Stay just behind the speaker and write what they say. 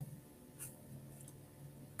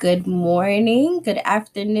Good morning, good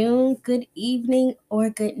afternoon, good evening, or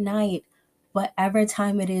good night. Whatever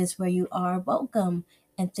time it is where you are, welcome.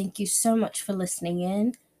 And thank you so much for listening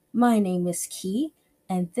in. My name is Key,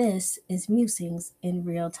 and this is Musings in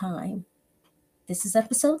Real Time. This is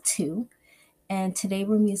episode 2, and today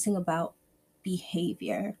we're musing about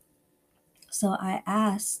behavior. So I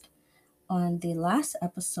asked on the last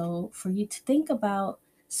episode for you to think about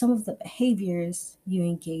some of the behaviors you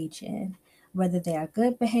engage in, whether they are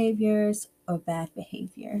good behaviors or bad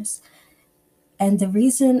behaviors. And the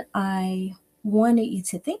reason I wanted you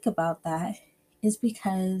to think about that is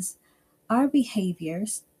because our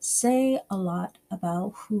behaviors say a lot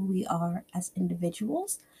about who we are as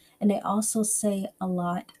individuals, and they also say a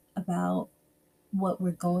lot about what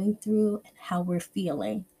we're going through and how we're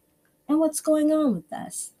feeling and what's going on with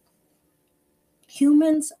us.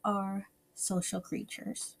 Humans are social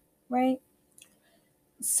creatures, right?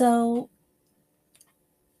 So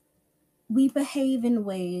we behave in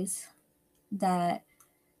ways that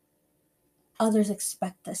others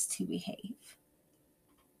expect us to behave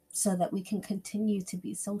so that we can continue to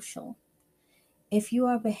be social. If you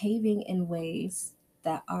are behaving in ways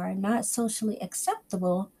that are not socially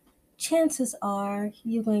acceptable, chances are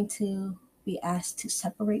you're going to be asked to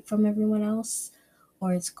separate from everyone else,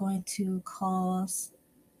 or it's going to cause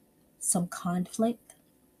some conflict.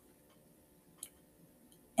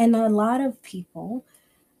 And a lot of people,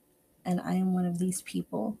 and I am one of these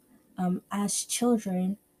people, as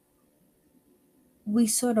children, we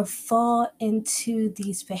sort of fall into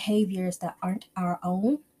these behaviors that aren't our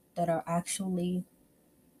own, that are actually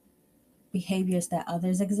behaviors that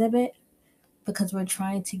others exhibit because we're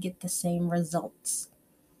trying to get the same results.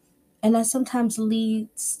 And that sometimes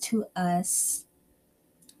leads to us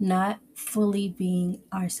not fully being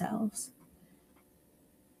ourselves.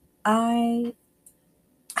 I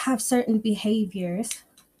have certain behaviors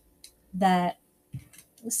that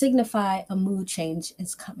signify a mood change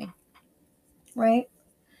is coming, right?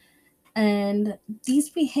 And these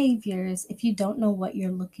behaviors, if you don't know what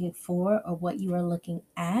you're looking for or what you are looking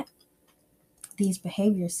at, these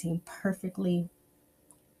behaviors seem perfectly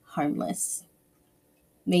harmless,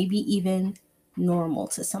 maybe even normal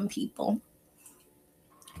to some people.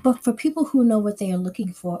 But for people who know what they are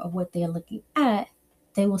looking for or what they are looking at,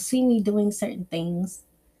 they will see me doing certain things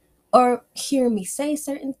or hear me say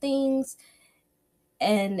certain things,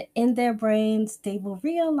 and in their brains, they will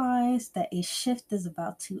realize that a shift is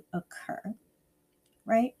about to occur,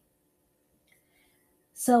 right?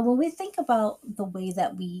 So when we think about the way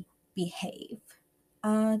that we behave,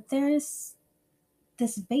 there's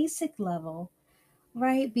this basic level,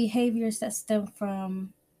 right? Behaviors that stem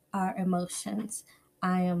from our emotions.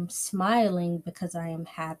 I am smiling because I am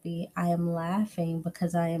happy. I am laughing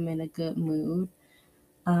because I am in a good mood.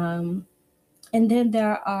 Um, and then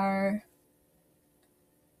there are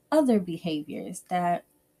other behaviors that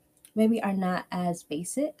maybe are not as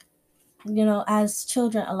basic. As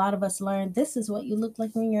children, a lot of us learn this is what you look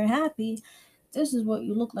like when you're happy. This is what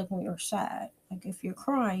you look like when you're sad. Like if you're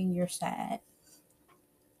crying, you're sad.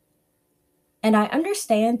 And I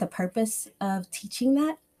understand the purpose of teaching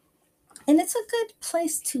that, and it's a good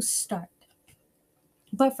place to start.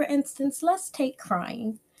 But for instance, let's take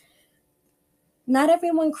crying. Not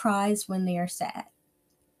everyone cries when they are sad.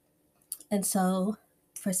 And so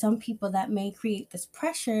for some people, that may create this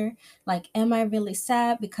pressure like, am I really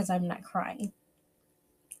sad because I'm not crying?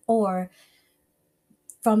 Or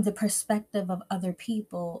from the perspective of other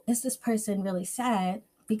people, is this person really sad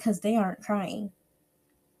because they aren't crying?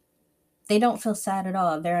 They don't feel sad at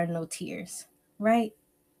all. There are no tears, right?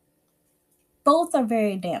 Both are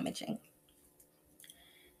very damaging.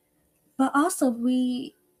 But also,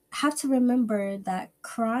 we have to remember that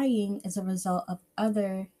crying is a result of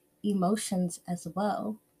other emotions as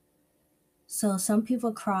well. So, some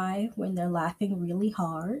people cry when they're laughing really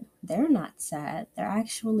hard. They're not sad, they're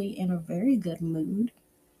actually in a very good mood.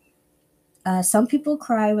 Some people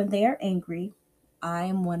cry when they are angry. I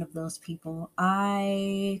am one of those people.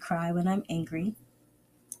 I cry when I'm angry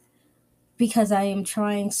because I am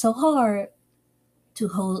trying so hard to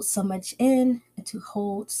hold so much in and to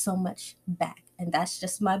hold so much back. And that's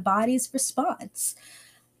just my body's response.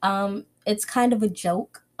 It's kind of a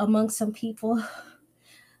joke among some people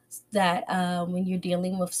that when you're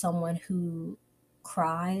dealing with someone who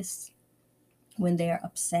cries when they're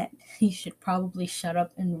upset, you should probably shut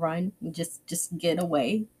up and run and just get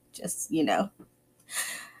away. Just,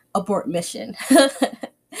 abort mission.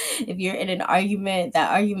 If you're in an argument,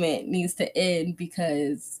 that argument needs to end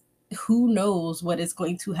because who knows what is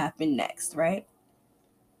going to happen next, right?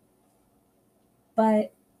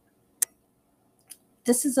 But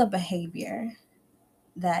this is a behavior.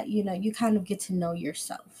 that, you kind of get to know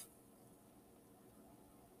yourself.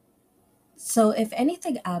 So if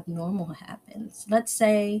anything abnormal happens, let's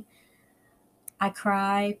say I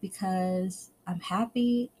cry because I'm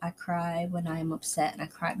happy, I cry when I'm upset, and I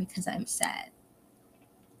cry because I'm sad.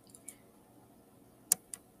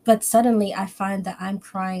 But suddenly I find that I'm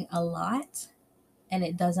crying a lot and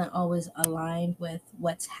it doesn't always align with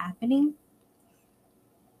what's happening.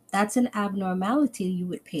 That's an abnormality you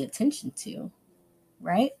would pay attention to,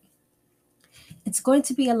 right? It's going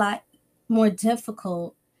to be a lot more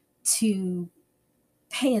difficult to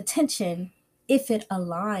pay attention if it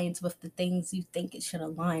aligns with the things you think it should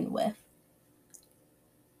align with.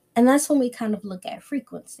 And that's when we kind of look at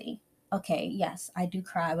frequency. Okay, yes, I do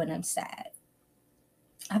cry when I'm sad.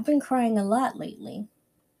 I've been crying a lot lately.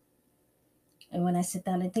 And when I sit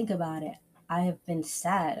down and think about it, I have been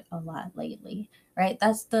sad a lot lately, right?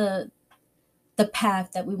 That's the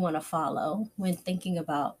path that we want to follow when thinking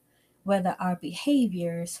about whether our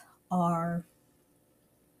behaviors are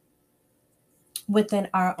within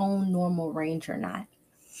our own normal range or not.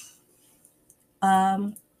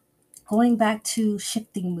 Um, Going back to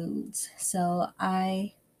shifting moods. So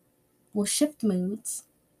I will shift moods,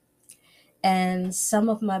 and some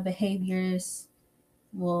of my behaviors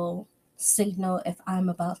will signal if I'm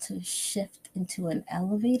about to shift into an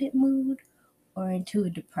elevated mood or into a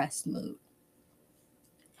depressed mood.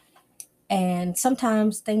 And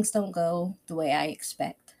sometimes things don't go the way I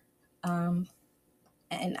expect. Um,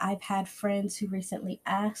 and I've had friends who recently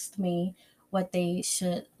asked me what they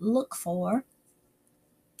should look for,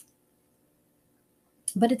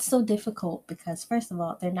 but it's so difficult because, first of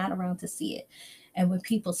all, they're not around to see it. And when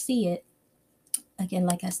people see it, again,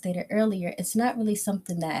 like I stated earlier, it's not really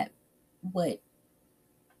something that would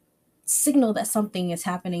signal that something is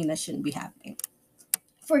happening that shouldn't be happening.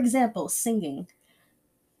 For example, singing.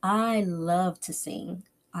 I love to sing.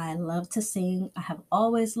 I love to sing. I have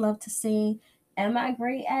always loved to sing. Am I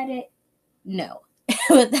great at it? No,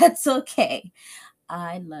 but that's okay.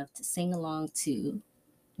 I love to sing along to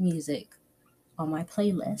music on my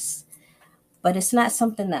playlist, but it's not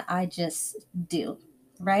something that I just do,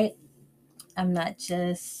 right? I'm not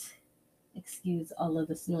just, excuse all of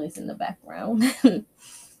this noise in the background,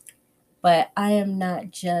 but I am not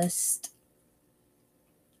just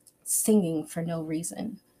singing for no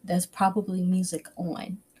reason. There's probably music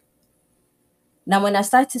on. Now, when I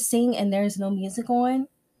start to sing and there's no music on,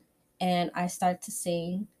 and I start to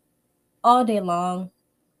sing all day long,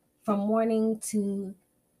 from morning to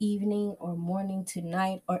evening, or morning to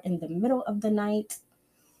night, or in the middle of the night,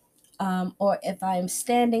 or if I'm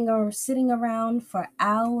standing or sitting around for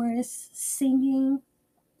hours singing,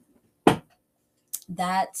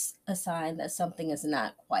 that's a sign that something is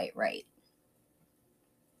not quite right.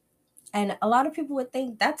 And a lot of people would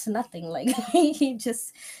think that's nothing, like you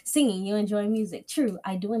just singing, you enjoy music. True,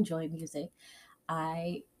 I do enjoy music.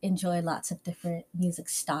 I enjoy lots of different music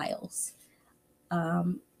styles.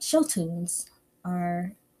 Show tunes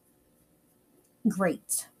are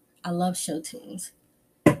great. I love show tunes.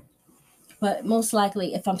 But most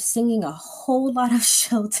likely, if I'm singing a whole lot of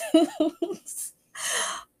show tunes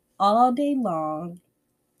all day long,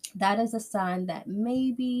 that is a sign that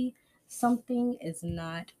maybe something is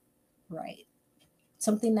not right.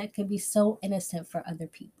 Something that could be so innocent for other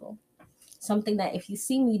people. Something that if you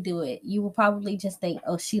see me do it, you will probably just think,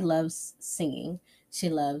 oh, she loves singing. She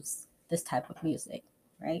loves this type of music,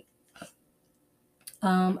 right?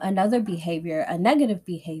 Another behavior, a negative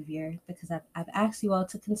behavior, because I've asked you all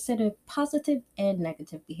to consider positive and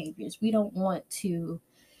negative behaviors. We don't want to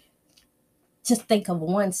just think of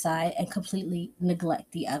one side and completely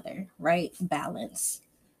neglect the other, right? Balance.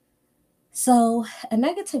 So, a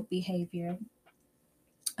negative behavior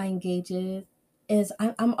I engage in is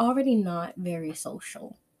I'm already not very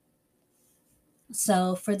social.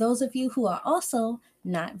 So, for those of you who are also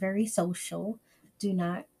not very social, do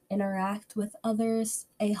not interact with others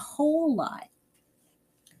a whole lot.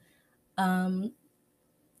 Um,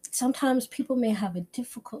 Sometimes people may have a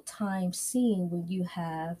difficult time seeing when you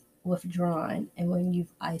have withdrawn and when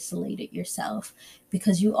you've isolated yourself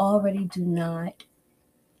because you already do not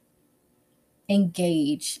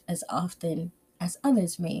engage as often as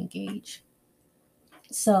others may engage.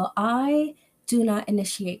 So I do not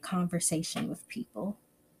initiate conversation with people.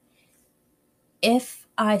 If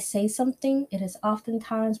I say something, it is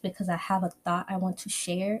oftentimes because I have a thought I want to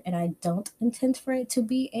share and I don't intend for it to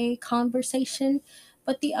be a conversation,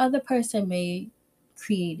 but the other person may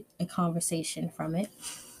create a conversation from it.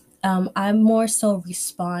 I more so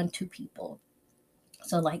respond to people.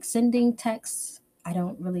 So, like sending texts, I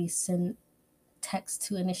don't really send text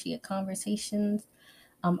to initiate conversations.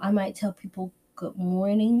 I might tell people, good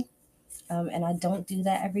morning, and I don't do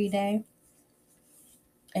that every day.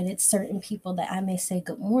 And it's certain people that I may say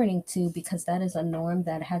good morning to because that is a norm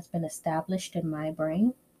that has been established in my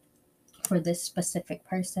brain for this specific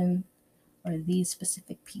person or these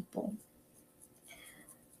specific people.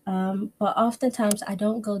 But oftentimes I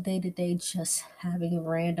don't go day to day just having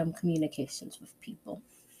random communications with people.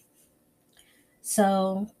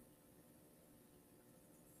 So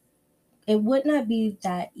it would not be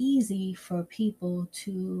that easy for people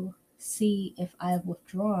to see if I've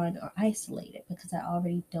withdrawn or isolated because I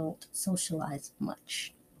already don't socialize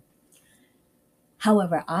much.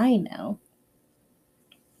 However, I know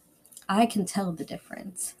I can tell the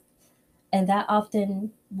difference. And that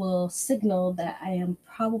often will signal that I am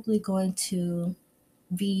probably going to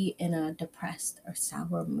be in a depressed or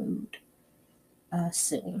sour mood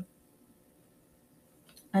soon.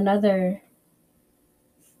 Another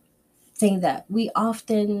thing that we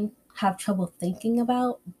often have trouble thinking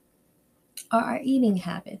about are our eating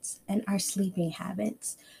habits and our sleeping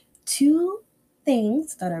habits. Two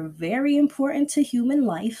things that are very important to human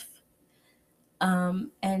life.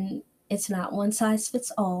 And it's not one size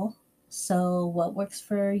fits all. So, what works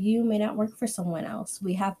for you may not work for someone else.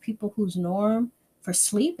 We have people whose norm for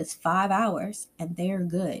sleep is 5 hours and they're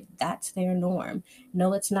good. That's their norm.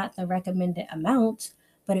 No, it's not the recommended amount,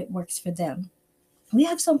 but it works for them. We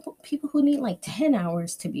have some people who need like 10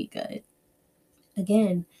 hours to be good.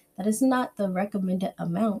 Again, that is not the recommended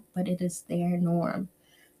amount, but it is their norm.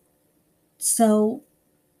 So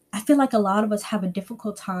I feel like a lot of us have a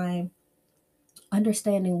difficult time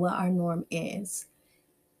understanding what our norm is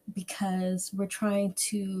because we're trying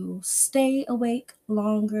to stay awake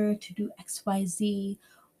longer to do XYZ,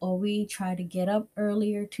 or we try to get up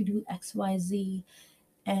earlier to do XYZ.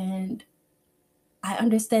 And I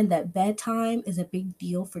understand that bedtime is a big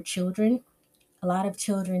deal for children. A lot of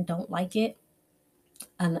children don't like it,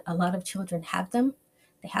 and a lot of children have them.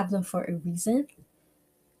 They have them for a reason.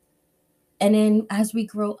 And then as we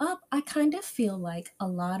grow up, I kind of feel like a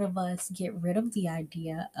lot of us get rid of the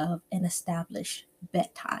idea of an established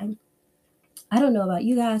bedtime. I don't know about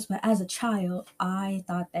you guys, but as a child, I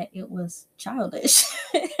thought that it was childish.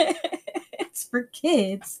 It's for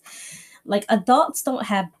kids. Like adults don't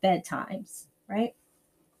have bedtimes, right?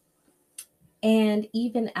 And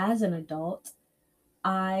even as an adult,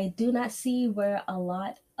 I do not see where a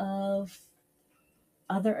lot of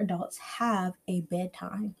other adults have a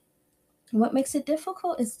bedtime. What makes it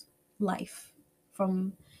difficult is life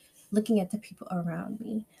from looking at the people around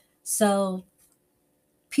me. So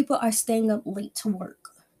people are staying up late to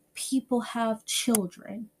work. People have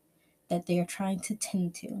children that they are trying to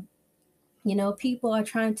tend to. You know, people are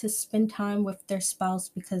trying to spend time with their spouse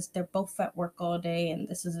because they're both at work all day and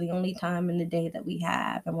this is the only time in the day that we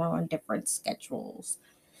have and we're on different schedules.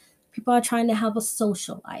 People are trying to have a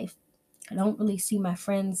social life. I don't really see my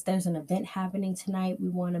friends. There's an event happening tonight. We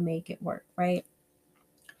want to make it work, right?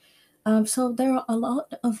 So there are a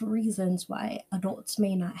lot of reasons why adults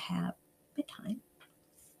may not have bedtime.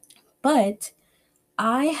 But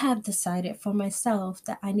I have decided for myself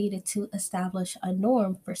that I needed to establish a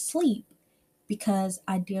norm for sleep because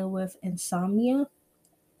I deal with insomnia.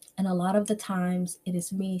 And a lot of the times it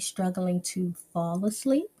is me struggling to fall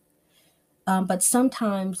asleep. But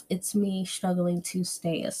sometimes it's me struggling to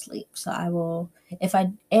stay asleep. So I will, if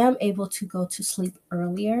I am able to go to sleep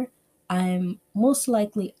earlier, I'm most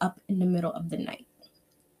likely up in the middle of the night.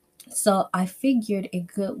 So I figured a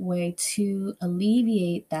good way to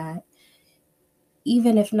alleviate that,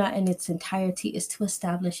 even if not in its entirety, is to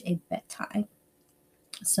establish a bedtime.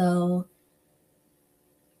 So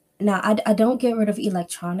now I don't get rid of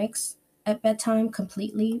electronics at bedtime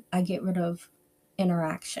completely. I get rid of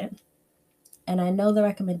interaction. And I know the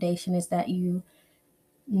recommendation is that you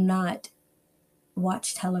not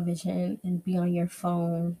watch television and be on your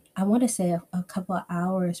phone. I want to say a couple of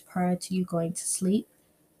hours prior to you going to sleep.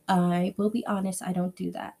 I will be honest, I don't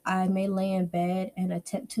do that. I may lay in bed and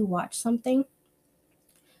attempt to watch something.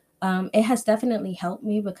 It has definitely helped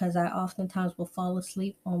me because I oftentimes will fall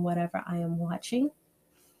asleep on whatever I am watching.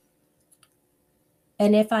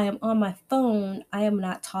 And if I am on my phone, I am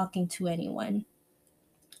not talking to anyone.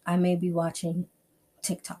 I may be watching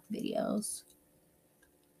TikTok videos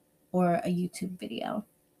or a YouTube video.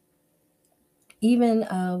 Even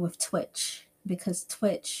with Twitch, because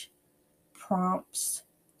Twitch prompts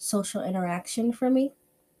social interaction for me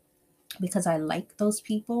because I like those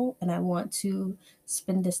people and I want to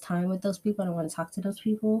spend this time with those people and I want to talk to those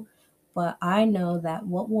people. But I know that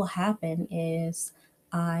what will happen is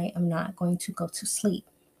I am not going to go to sleep.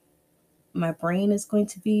 My brain is going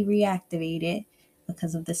to be reactivated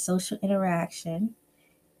because of the social interaction.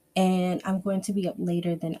 and I'm going to be up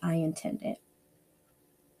later than I intended.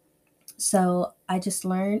 So I just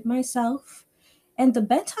learned myself, and the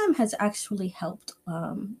bedtime has actually helped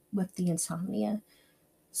with the insomnia.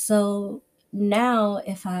 So now,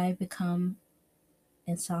 if I become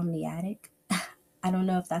insomniatic, I don't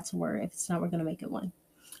know if that's a word. If it's not, we're going to make it one.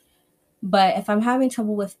 But if I'm having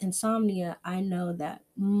trouble with insomnia, I know that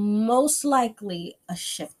most likely a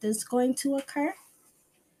shift is going to occur.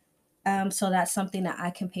 So that's something that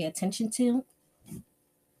I can pay attention to.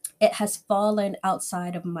 It has fallen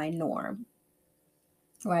outside of my norm,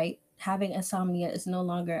 right? Having insomnia is no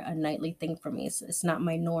longer a nightly thing for me. It's not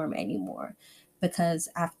my norm anymore, because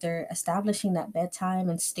after establishing that bedtime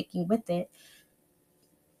and sticking with it,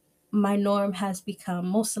 my norm has become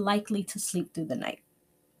most likely to sleep through the night.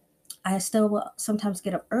 I still will sometimes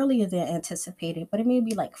get up earlier than anticipated, but it may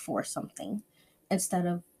be like 4 something instead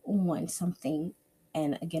of 1 something,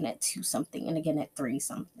 and again at 2 something, and again at 3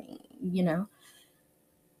 something, you know?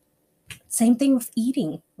 Same thing with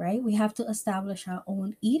eating, right? We have to establish our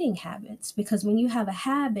own eating habits, because when you have a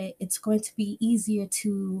habit, it's going to be easier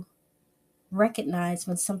to recognize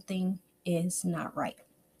when something is not right.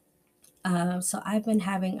 So I've been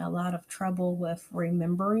having a lot of trouble with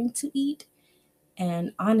remembering to eat,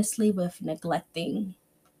 and honestly with neglecting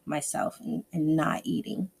myself, and not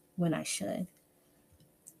eating when I should,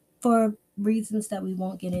 for reasons that we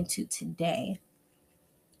won't get into today.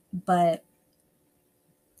 But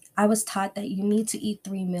I was taught that you need to eat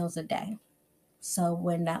 3 meals a day. So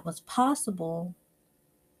when that was possible,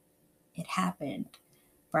 it happened: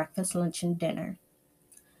 breakfast, lunch, and dinner.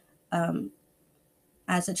 Um,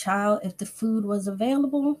 as a child, if the food was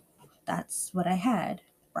available, that's what I had: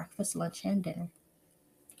 breakfast, lunch, and dinner.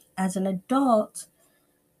 As an adult,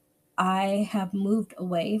 I have moved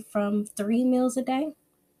away from 3 meals a day.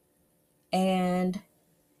 And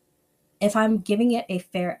if I'm giving it a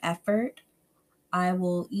fair effort, I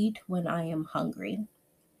will eat when I am hungry.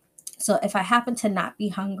 So if I happen to not be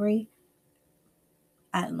hungry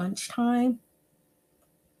at lunchtime,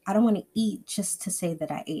 I don't want to eat just to say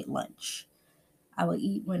that I ate lunch. I will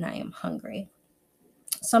eat when I am hungry.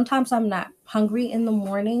 Sometimes I'm not hungry in the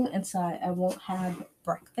morning, and so I won't have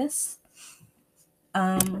breakfast.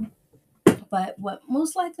 Um, but what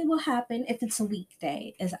most likely will happen if it's a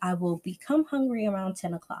weekday is I will become hungry around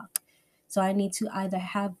 10 o'clock. So I need to either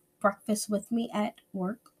have breakfast with me at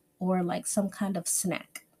work, or like some kind of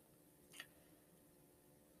snack.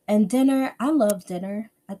 And dinner, I love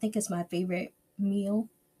dinner. I think it's my favorite meal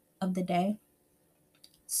of the day,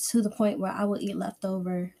 to the point where I will eat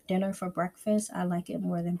leftover dinner for breakfast. I like it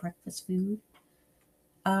more than breakfast food.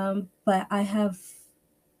 But I have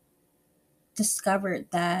discovered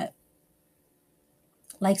that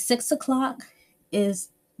like 6 o'clock is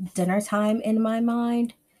dinner time in my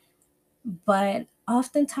mind, but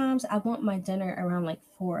oftentimes I want my dinner around like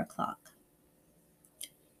 4 o'clock.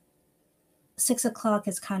 6 o'clock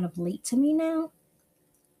is kind of late to me now,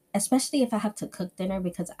 especially if I have to cook dinner,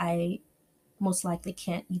 because I most likely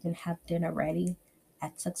can't even have dinner ready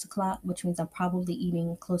at 6 o'clock, which means I'm probably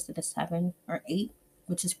eating closer to 7 or 8,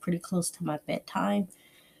 which is pretty close to my bedtime,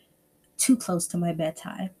 too close to my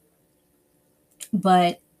bedtime.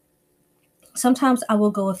 But sometimes I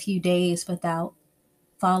will go a few days without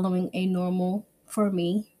following a normal, for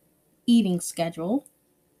me, eating schedule.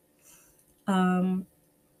 Um,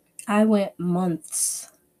 I went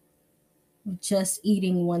months just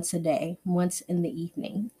eating once a day, once in the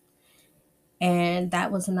evening. And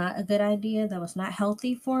that was not a good idea. That was not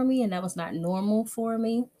healthy for me, and that was not normal for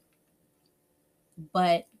me.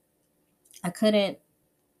 But I couldn't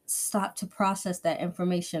stop to process that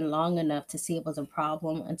information long enough to see it was a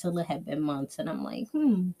problem until it had been months. And I'm like,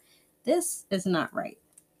 this is not right.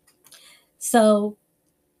 So,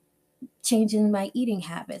 changing my eating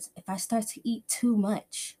habits. If I start to eat too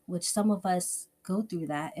much, which some of us go through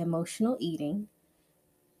that emotional eating,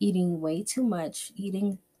 eating way too much,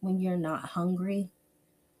 eating when you're not hungry.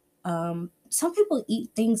 Some people eat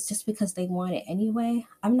things just because they want it anyway.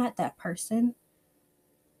 I'm not that person.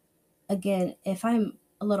 Again, if I'm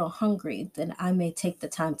a little hungry, then I may take the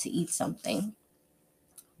time to eat something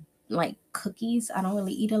like cookies. I don't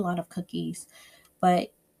really eat a lot of cookies,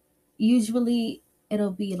 but usually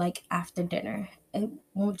it'll be like after dinner. It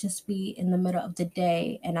won't just be in the middle of the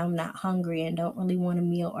day and I'm not hungry and don't really want a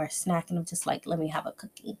meal or a snack, and I'm just like, let me have a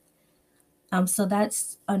cookie. So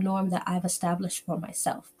that's a norm that I've established for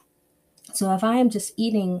myself. So if I am just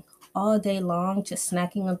eating all day long, just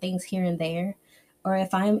snacking on things here and there, or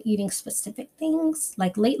if I'm eating specific things,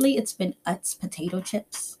 like lately it's been Utz potato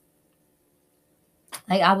chips.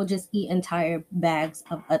 Like I would just eat entire bags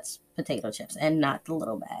of Utz potato chips and not the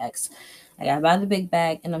little bags. I gotta buy the big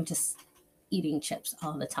bag and I'm just eating chips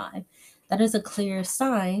all the time. That is a clear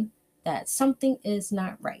sign that something is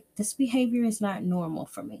not right. This behavior is not normal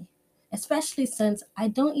for me, especially since I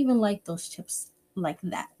don't even like those chips like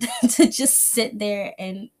that to just sit there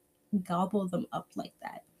and gobble them up like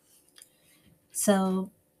that.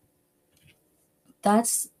 So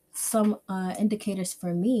that's some indicators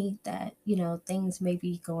for me that, things may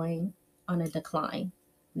be going on a decline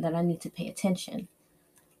and that I need to pay attention.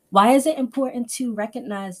 Why is it important to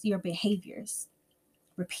recognize your behaviors,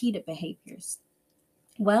 repeated behaviors?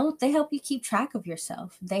 Well, they help you keep track of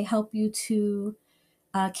yourself. They help you to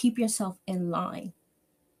keep yourself in line.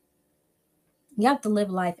 You have to live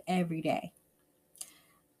life every day.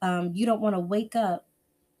 You don't want to wake up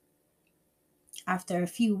after a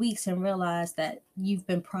few weeks and realize that you've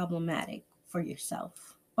been problematic for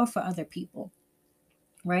yourself or for other people,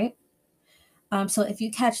 right? So if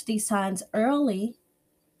you catch these signs early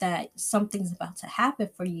that something's about to happen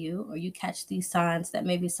for you, or you catch these signs that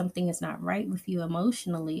maybe something is not right with you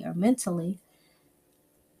emotionally or mentally,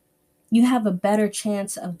 you have a better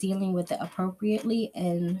chance of dealing with it appropriately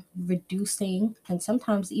and reducing and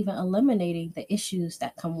sometimes even eliminating the issues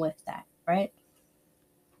that come with that, right?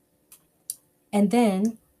 And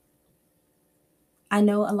then I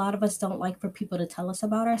know a lot of us don't like for people to tell us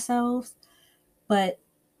about ourselves, but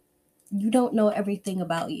you don't know everything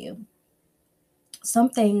about you. Some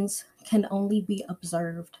things can only be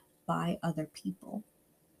observed by other people,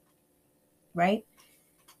 right?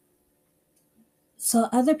 So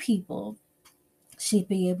other people should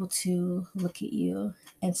be able to look at you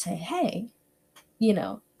and say, hey,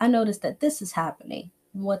 I noticed that this is happening.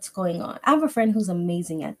 What's going on? I have a friend who's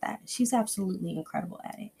amazing at that. She's absolutely incredible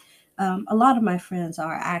at it. A lot of my friends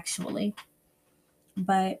are actually,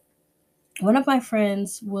 but one of my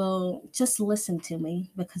friends will just listen to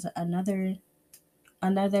me because another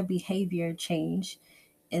behavior change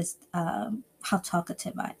is how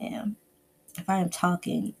talkative I am. If I am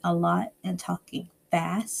talking a lot and talking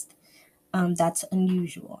fast, that's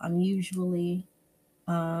unusual. I'm usually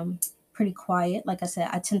pretty quiet. Like I said,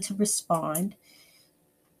 I tend to respond.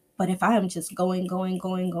 But if I am just going,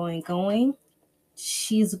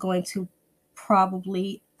 she's going to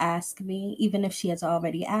probably ask me, even if she has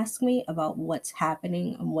already asked me, about what's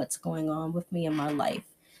happening and what's going on with me in my life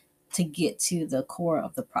to get to the core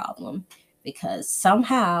of the problem. Because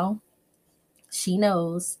somehow she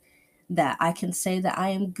knows that I can say that I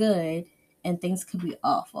am good and things could be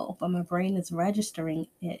awful, but my brain is registering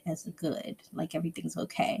it as a good, like everything's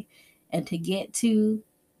okay. And to get to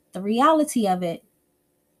the reality of it,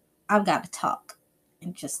 I've got to talk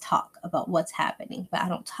and just talk about what's happening, but I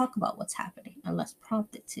don't talk about what's happening unless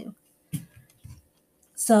prompted to.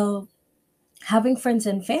 So, having friends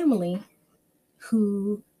and family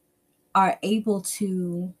who are able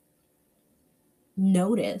to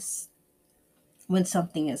notice when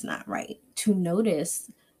something is not right, to notice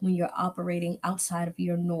when you're operating outside of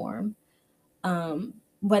your norm,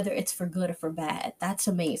 whether it's for good or for bad, that's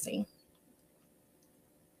amazing.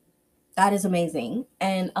 That is amazing.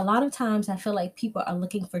 And a lot of times I feel like people are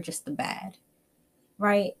looking for just the bad,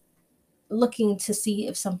 right? Looking to see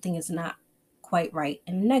if something is not quite right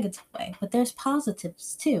in a negative way. But there's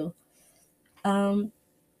positives too. Um,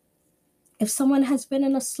 if someone has been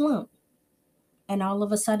in a slump and all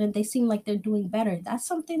of a sudden they seem like they're doing better, that's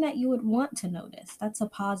something that you would want to notice. That's a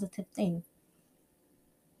positive thing.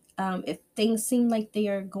 If things seem like they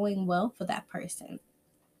are going well for that person,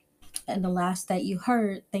 and the last that you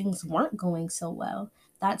heard things weren't going so well,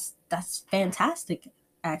 that's fantastic.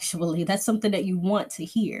 Actually, that's something that you want to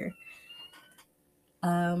hear.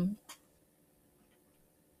 Um,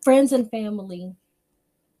 Friends and family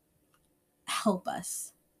help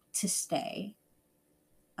us to stay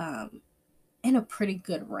um, in a pretty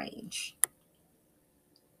good range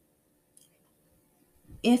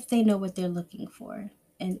if they know what they're looking for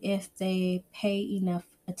and if they pay enough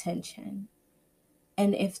attention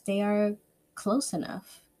and if they are close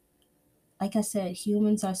enough. Like I said,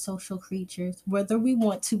 humans are social creatures, whether we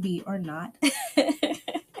want to be or not.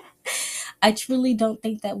 I truly don't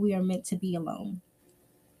think that we are meant to be alone,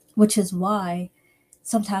 which is why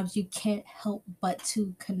sometimes you can't help but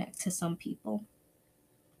to connect to some people.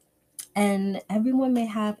 And everyone may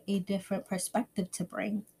have a different perspective to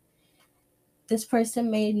bring. This person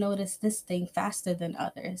may notice this thing faster than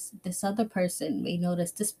others. This other person may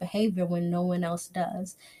notice this behavior when no one else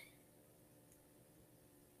does.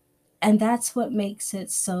 And that's what makes it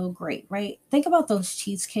so great, right? Think about those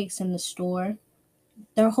cheesecakes in the store.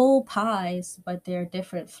 They're whole pies, but they're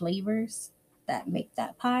different flavors that make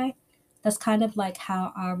that pie. That's kind of like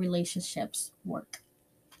how our relationships work.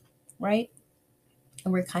 right?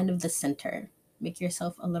 And we're kind of the center. Make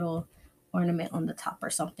yourself a little ornament on the top or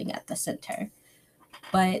something at the center.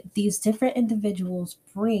 But these different individuals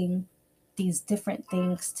bring these different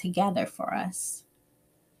things together for us.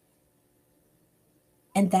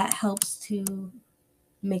 And that helps to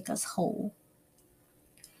make us whole.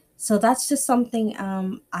 So that's just something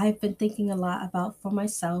I've been thinking a lot about for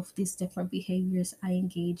myself. These different behaviors I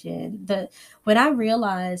engage in. The when I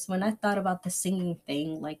realized when I thought about the singing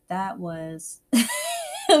thing, like that was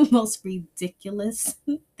the most ridiculous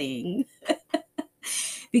thing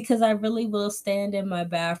because I really will stand in my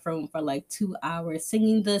bathroom for like 2 hours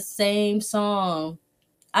singing the same song.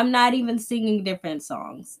 I'm not even singing different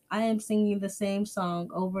songs. I am singing the same song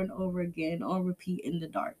over and over again on repeat in the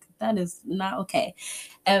dark. That is not okay.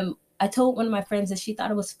 I told one of my friends and she thought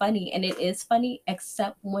it was funny, and it is funny,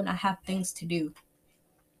 except when I have things to do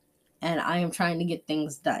and I am trying to get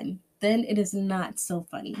things done. Then it is not so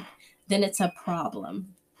funny. Then it's a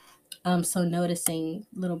problem. So noticing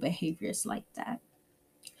little behaviors like that.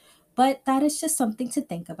 But that is just something to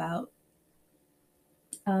think about.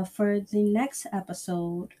 For the next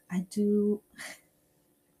episode,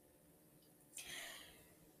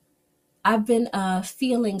 I've been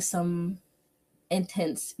feeling some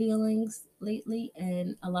intense feelings lately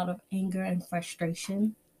and a lot of anger and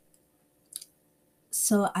frustration.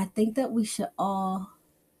 So I think that we should all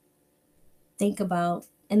think about,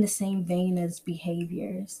 in the same vein as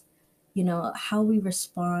behaviors, how we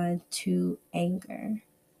respond to anger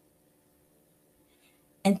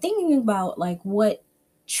and thinking about like what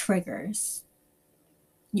triggers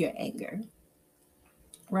your anger,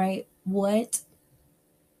 right? What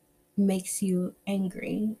makes you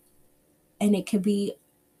angry? And it could be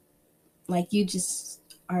like you just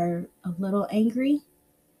are a little angry,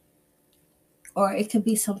 or it could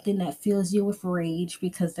be something that fills you with rage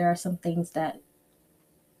because there are some things that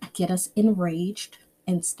get us enraged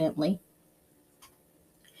instantly.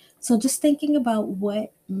 So just thinking about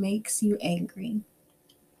what makes you angry,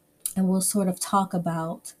 and we'll sort of talk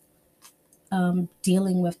about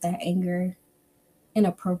dealing with that anger in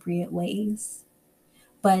appropriate ways.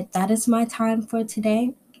 But that is my time for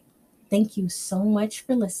today. Thank you so much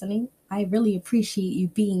for listening. I really appreciate you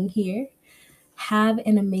being here. Have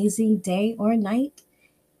an amazing day or night.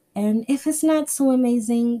 And if it's not so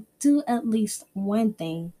amazing, do at least one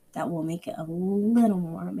thing that will make it a little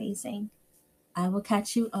more amazing. I will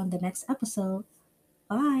catch you on the next episode.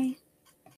 Bye.